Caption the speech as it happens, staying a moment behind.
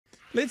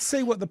Let's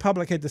see what the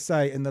public had to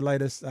say in the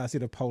latest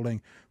set of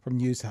polling from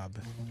News Hub.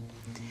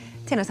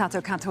 Tēnā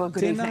tātou katoa,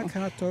 good Tēnā evening.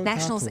 katoa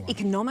National's katoa.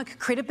 economic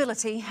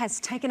credibility has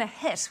taken a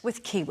hit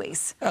with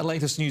Kiwis. Our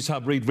latest News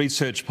Hub Read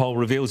research poll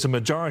reveals a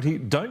majority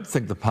don't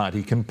think the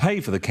party can pay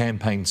for the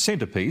campaign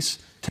centrepiece.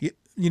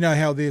 You know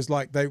how there's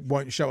like they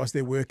won't show us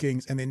their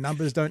workings and their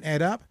numbers don't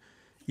add up?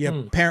 Yeah,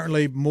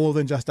 apparently more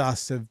than just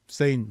us have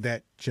seen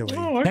that, Chile.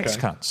 Oh, okay. Tax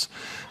cuts.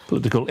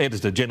 Political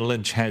editor Jenna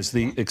Lynch has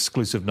the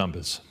exclusive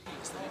numbers.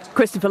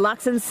 Christopher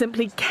Luxon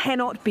simply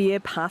cannot bear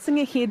passing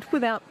ahead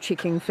without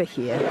checking for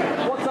hair.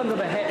 What's under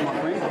the hat,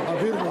 my friend?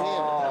 A beautiful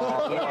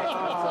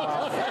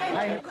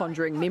hair.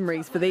 Conjuring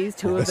memories for these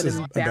two of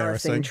an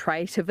embarrassing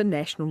trait of a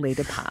national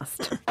leader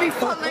past. Be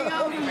following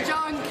old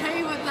John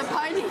Key with the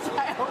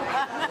ponytail.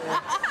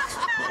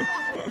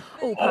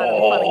 All part of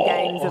the fun and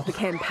games of the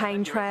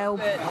campaign trail.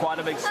 Quite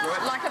a big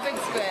squirt. Like a big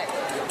squirt.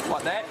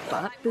 Like that.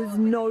 But there's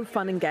no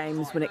fun and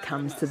games when it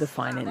comes to the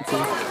finances.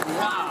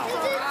 Wow.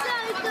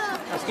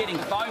 It's getting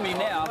foamy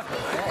now.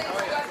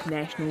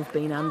 National's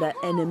been under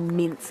an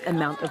immense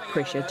amount of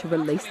pressure to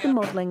release the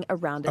modelling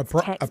around its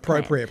tax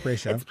appropriate plan.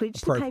 pressure. It's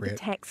pledged to pay for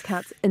tax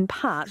cuts in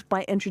part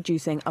by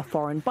introducing a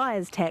foreign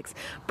buyers tax,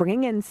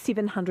 bringing in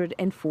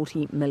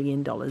 $740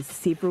 million.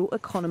 Several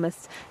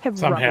economists have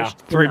rubbished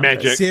the through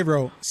numbers. magic.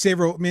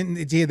 Several. I mean,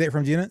 did you hear that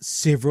from Jenna?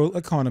 Several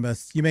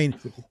economists. You mean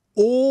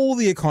all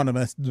the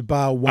economists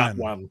bar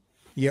one?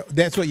 Yeah,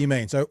 that's what you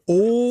mean. So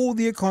all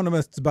the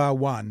economists bar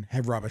one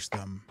have rubbished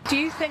them. Do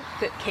you think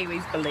that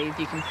Kiwis believe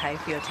you can pay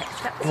for your tax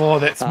cuts? Oh,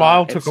 that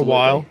smile took a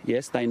while.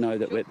 Yes, they know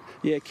that.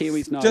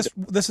 Kiwis know.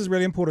 This is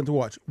really important to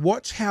watch.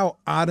 Watch how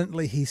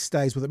ardently he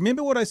stays with it.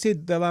 Remember what I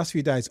said the last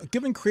few days.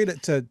 Giving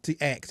credit to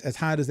ACT, as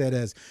hard as that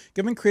is,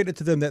 giving credit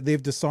to them that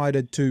they've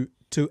decided to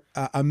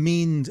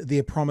amend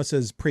their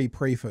promises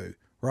pre-fu,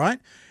 right?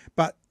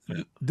 But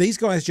these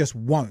guys just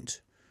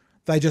won't.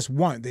 They just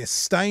won't. They're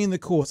staying the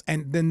course.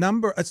 And the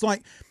number, it's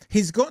like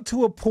he's got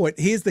to a point.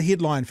 Here's the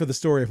headline for the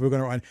story if we're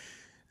going to write.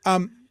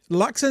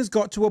 Luxon's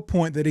got to a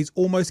point that he's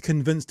almost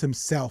convinced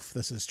himself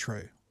this is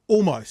true.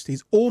 Almost.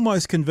 He's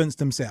almost convinced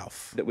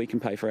himself that we can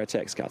pay for our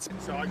tax cuts.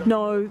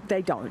 No,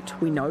 they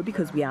don't. We know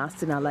because we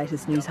asked in our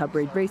latest News Hub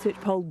Read research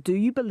poll, do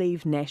you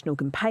believe National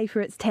can pay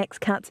for its tax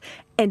cuts?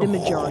 And a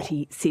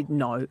majority said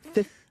no.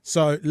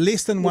 So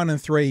less than 1 in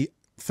 3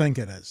 think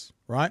it is,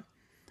 right?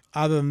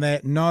 Other than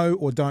that, no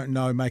or don't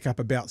know make up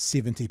about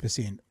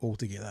 70%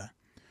 altogether.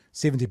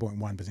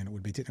 70.1% it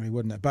would be technically,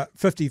 wouldn't it? But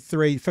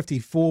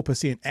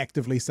 54%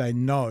 actively say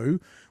no,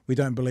 we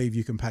don't believe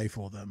you can pay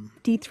for them.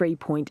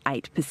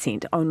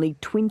 53.8%, only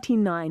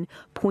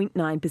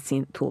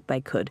 29.9% thought they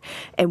could.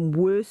 And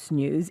worse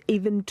news,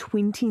 even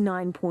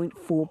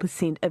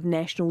 29.4% of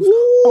National's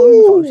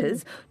own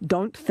voters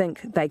don't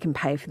think they can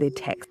pay for their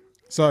tax.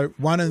 So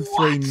 1 in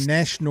 3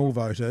 National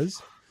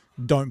voters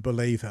don't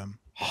believe him.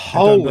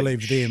 Don't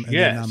believe them in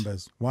their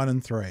numbers. 1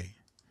 in 3.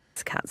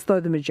 Cuts, though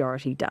the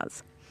majority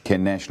does.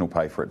 Can National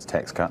pay for its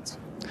tax cuts?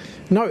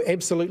 No,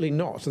 absolutely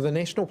not. The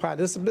National Party,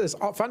 this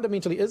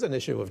fundamentally is an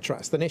issue of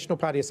trust. The National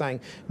Party is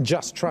saying,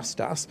 just trust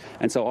us.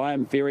 And so I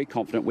am very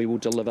confident we will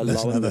deliver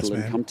low and middle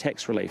income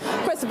tax relief.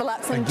 Christopher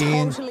Luxon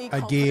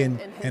again,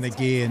 and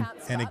again.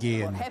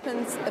 What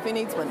happens if he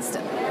needs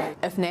Winston?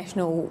 If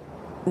National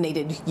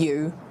needed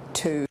you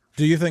to...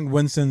 Do you think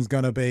Winston's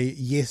going to be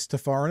yes to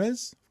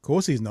foreigners? Of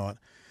course he's not.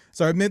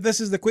 So this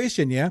is the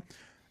question, yeah?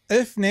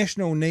 If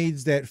National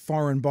needs that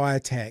foreign buyer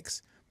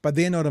tax, but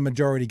they're not a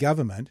majority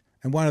government,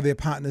 and one of their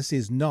partners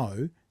says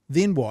no,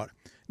 then what?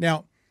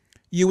 Now,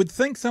 you would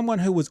think someone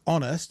who was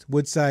honest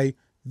would say,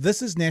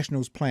 this is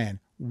National's plan.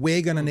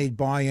 We're going to need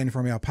buy-in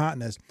from our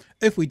partners.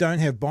 If we don't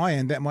have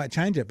buy-in, that might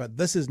change it, but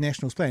this is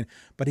National's plan.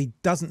 But he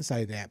doesn't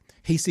say that.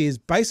 He says,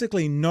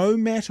 basically, no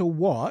matter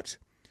what,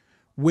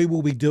 we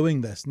will be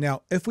doing this.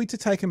 Now, if we to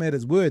take him at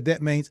his word,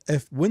 that means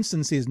if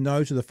Winston says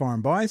no to the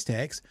foreign buyers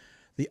tax,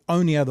 the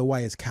only other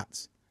way is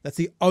cuts. That's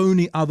the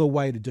only other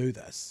way to do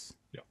this.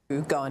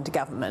 Go into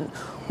government,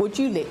 would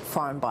you let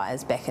foreign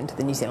buyers back into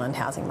the New Zealand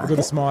housing market? Look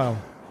at a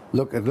smile.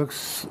 Look, it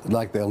looks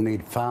like they'll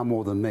need far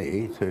more than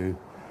me to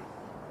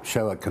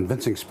show a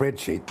convincing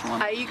spreadsheet.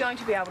 Are you going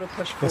to be able to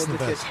push forward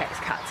with your tax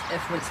cuts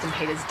if Winston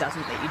Peters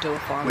doesn't let you do a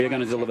foreign? We're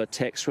going to deliver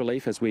tax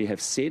relief, as we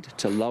have said,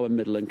 to low and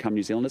middle income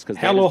New Zealanders.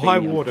 Hell or high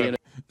water.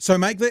 So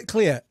make that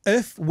clear.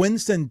 If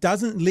Winston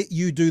doesn't let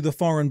you do the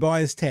foreign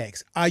buyers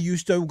tax, are you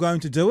still going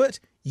to do it?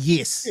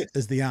 Yes,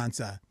 is the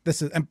answer.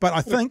 But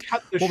I think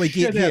what we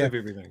get here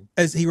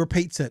is he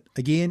repeats it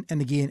again and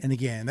again and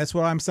again. That's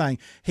what I'm saying.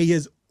 He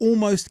has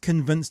almost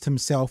convinced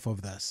himself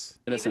of this.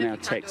 It is in our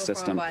tax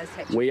system.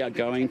 We are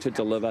going to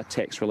deliver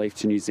tax relief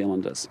to New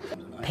Zealanders.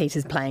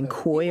 Peter's playing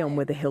coy on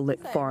whether he'll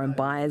let foreign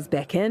buyers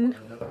back in.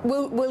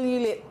 Will you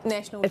let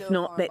National... If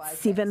not,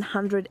 that's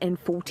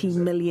 $740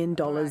 million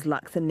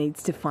Luxon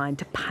needs to find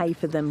to pay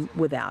for them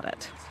without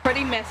it.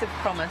 Pretty massive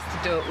promise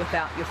to do it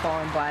without your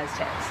foreign buyers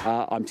tax.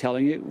 I'm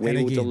telling you,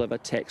 we will deliver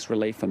tax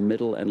relief for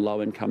middle and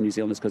low income New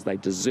Zealanders because they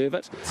deserve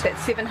it.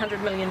 That's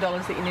 $700 million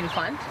that you need to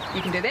find.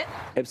 You can do that?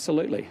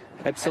 Absolutely.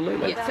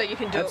 Absolutely. Yeah, so you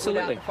can do it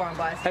without the foreign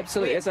bias tax.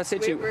 Absolutely. As I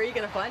said to you, where are you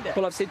going to find it?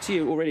 Well, I've said to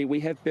you already, we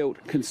have built.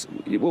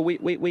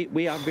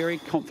 We are very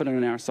confident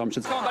in our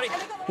assumptions. Come on, buddy.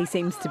 He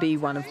seems to be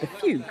one of the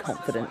few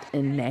confident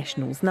in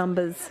National's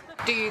numbers.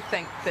 Do you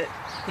think that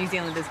New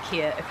Zealanders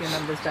care if your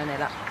numbers don't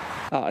add up?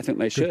 I think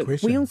they should.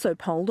 We also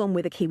polled on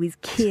whether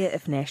Kiwis care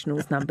if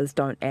National's numbers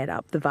don't add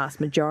up. The vast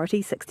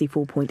majority,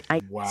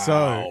 64.8. Wow.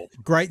 So,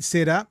 great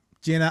setup.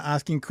 Jenna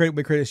asking credit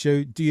where credit's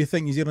due. Do you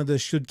think New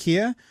Zealanders should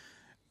care?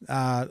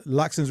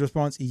 Luxon's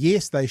response,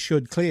 yes, they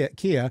should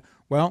care.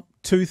 Well,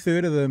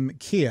 2/3 of them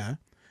care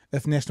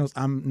if National's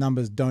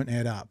numbers don't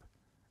add up.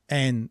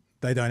 And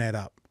they don't add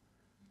up.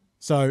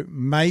 So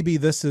maybe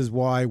this is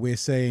why we're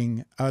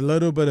seeing a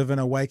little bit of an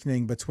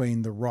awakening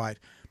between the right.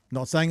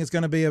 Not saying it's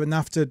going to be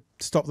enough to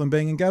stop them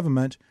being in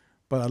government,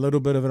 but a little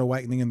bit of an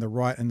awakening in the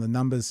right and the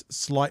numbers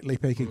slightly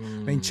peaking.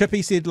 I mean,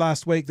 Chippy said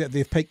last week that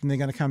they've peaked and they're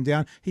going to come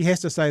down. He has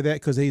to say that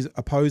because he's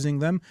opposing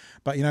them.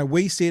 But, you know,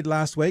 we said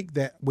last week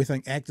that we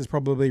think ACT has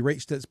probably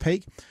reached its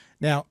peak.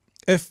 Now,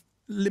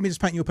 let me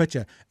just paint you a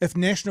picture. If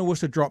National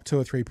was to drop 2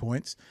 or 3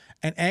 points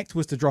and ACT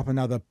was to drop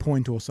another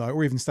point or so,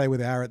 or even stay where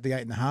they are at the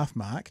 8.5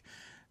 mark,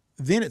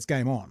 then it's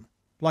game on.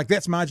 Like,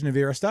 that's margin of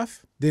error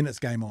stuff, then it's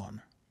game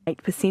on.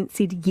 8%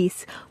 said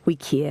yes, we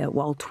care,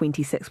 while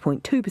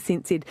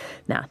 26.2% said,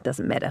 nah,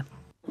 doesn't matter.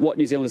 What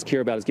New Zealanders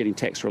care about is getting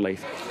tax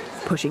relief.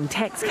 Pushing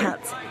tax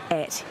cuts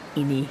at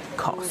any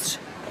cost.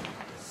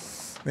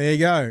 There you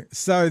go.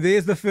 So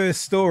there's the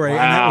first story, and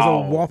that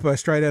was a whopper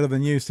straight out of the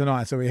news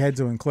tonight, so we had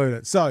to include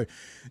it. So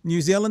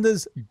New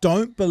Zealanders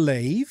don't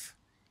believe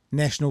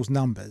National's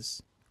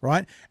numbers,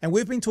 right? And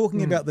we've been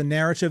talking about the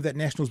narrative that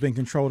National's been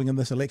controlling in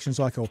this election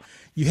cycle.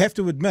 You have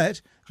to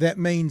admit that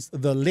means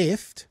the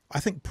left, I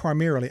think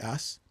primarily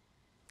us,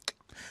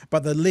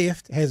 but the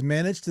left has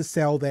managed to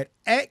sell that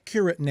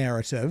accurate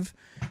narrative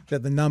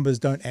that the numbers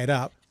don't add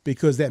up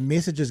because that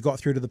message has got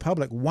through to the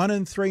public. 1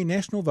 in 3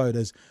 National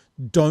voters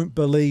don't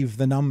believe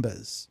the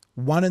numbers.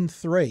 1 in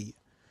 3.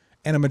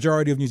 And a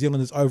majority of New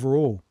Zealanders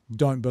overall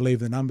don't believe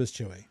the numbers,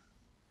 Chewy.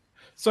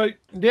 So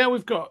now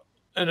we've got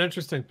an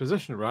interesting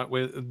position, right,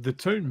 where the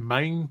two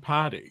main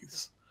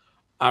parties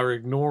are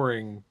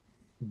ignoring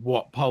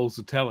what polls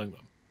are telling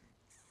them.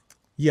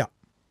 Yeah.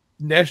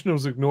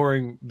 National's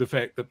ignoring the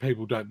fact that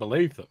people don't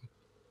believe them,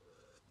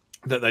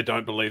 that they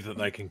don't believe that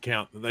they can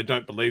count, that they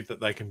don't believe that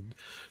they can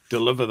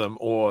deliver them,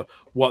 or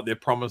what they're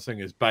promising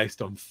is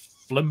based on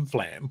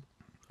flim-flam.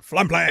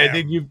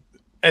 Flim-flam!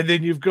 And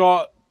then you've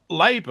got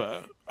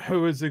Labour,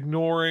 who is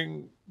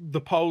ignoring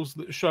the polls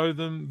that show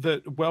them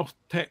that wealth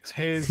tax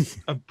has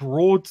a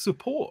broad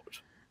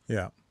support.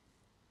 Yeah.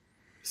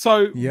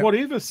 So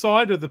whatever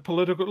side of the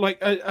political, like,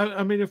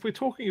 I mean, if we're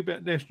talking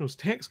about National's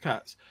tax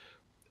cuts,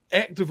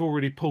 ACT have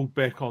already pulled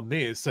back on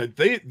theirs. So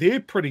they're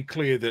pretty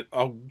clear that,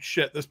 oh,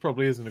 shit, this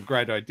probably isn't a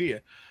great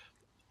idea.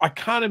 I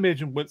can't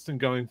imagine Winston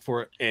going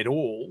for it at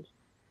all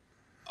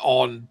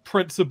on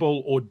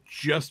principle or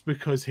just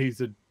because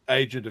he's an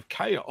agent of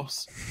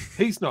chaos.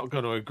 He's not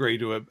going to agree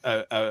to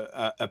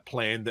a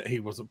plan that he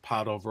wasn't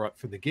part of right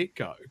from the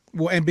get-go.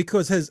 Well, and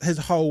because his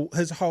whole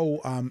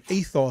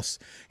ethos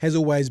has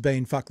always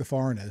been fuck the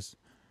foreigners.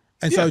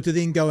 And so to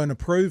then go and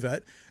approve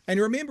it. And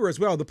remember as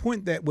well, the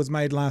point that was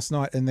made last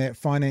night in that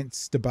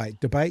finance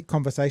debate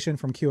conversation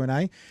from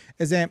Q&A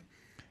is that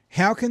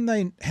how can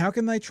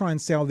they try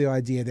and sell the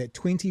idea that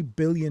 $20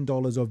 billion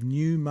of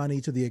new money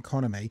to the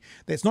economy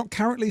that's not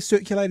currently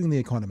circulating the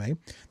economy,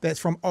 that's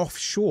from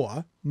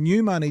offshore,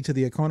 new money to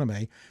the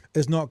economy,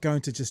 is not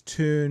going to just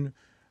turn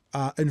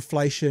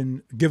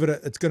inflation,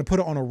 it's going to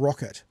put it on a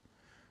rocket.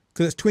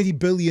 Because it's $20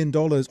 billion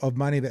of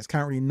money that's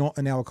currently not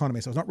in our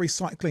economy. So it's not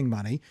recycling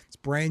money. It's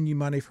brand new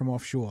money from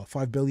offshore,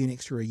 $5 billion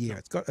extra a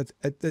year.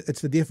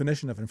 It's the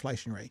definition of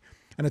inflationary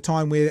in a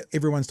time where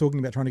everyone's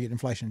talking about trying to get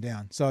inflation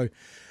down. So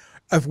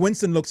if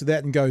Winston looks at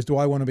that and goes, do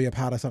I want to be a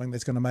part of something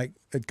that's going to make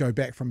it go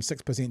back from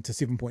 6% to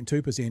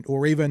 7.2%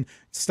 or even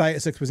stay at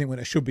 6% when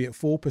it should be at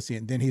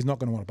 4%, then he's not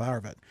going to want a bar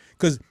of it.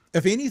 Because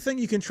if anything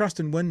you can trust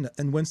in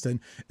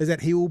Winston is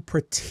that he will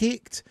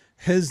protect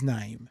his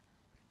name.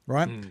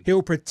 Right?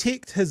 He'll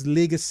protect his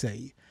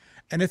legacy.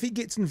 And if he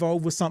gets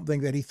involved with something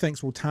that he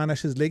thinks will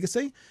tarnish his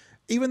legacy,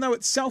 even though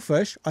it's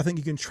selfish, I think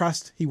you can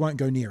trust he won't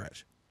go near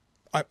it.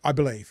 I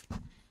believe.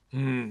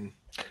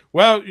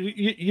 Well,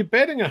 you're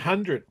betting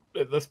 100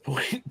 at this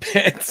point,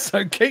 Pat.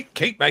 So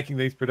keep making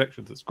these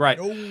predictions. It's great.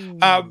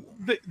 The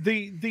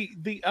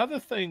other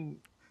thing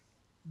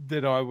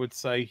that I would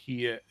say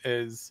here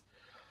is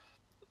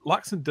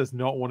Luxon does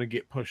not want to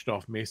get pushed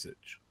off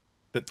message.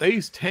 That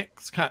these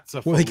tax cuts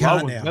are for low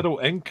and middle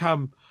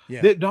income.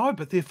 Yeah. No,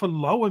 but they're for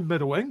low and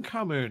middle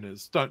income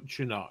earners, don't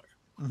you know?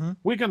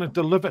 We're going to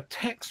deliver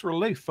tax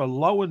relief for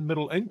low and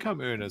middle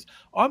income earners.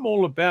 I'm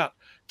all about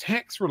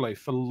tax relief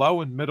for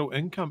low and middle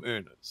income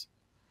earners.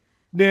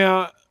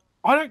 Now,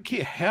 I don't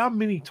care how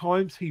many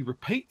times he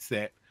repeats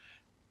that.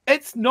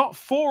 It's not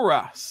for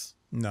us.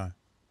 No.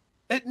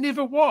 It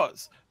never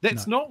was.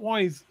 That's not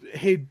why he's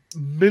had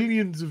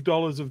millions of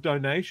dollars of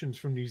donations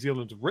from New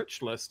Zealand's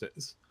rich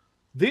listers.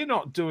 They're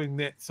not doing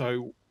that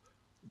so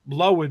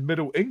low and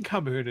middle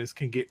income earners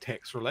can get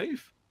tax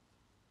relief.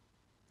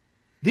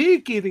 They're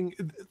giving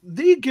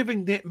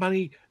that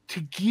money to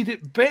get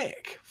it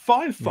back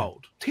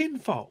fivefold,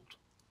 tenfold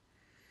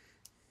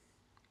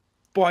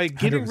by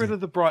getting 100%. rid of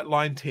the bright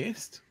line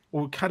test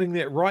or cutting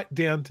that right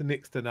down to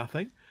next to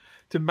nothing,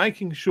 to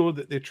making sure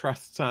that their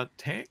trusts aren't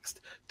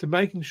taxed, to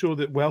making sure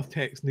that wealth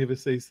tax never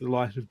sees the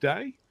light of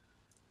day,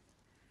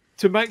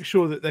 to make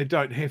sure that they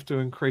don't have to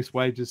increase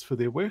wages for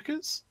their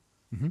workers.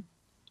 Mm-hmm.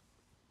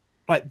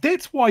 Like,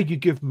 that's why you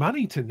give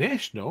money to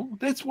National.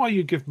 That's why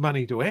you give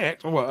money to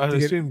ACT. Well, I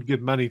assume you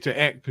give money to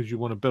ACT because you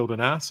want to build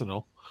an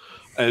arsenal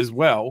as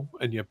well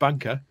in your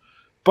bunker.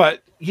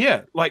 But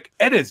yeah, like,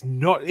 it is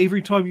not,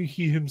 every time you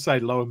hear him say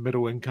low and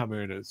middle income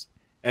earners,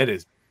 it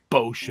is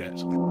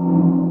bullshit.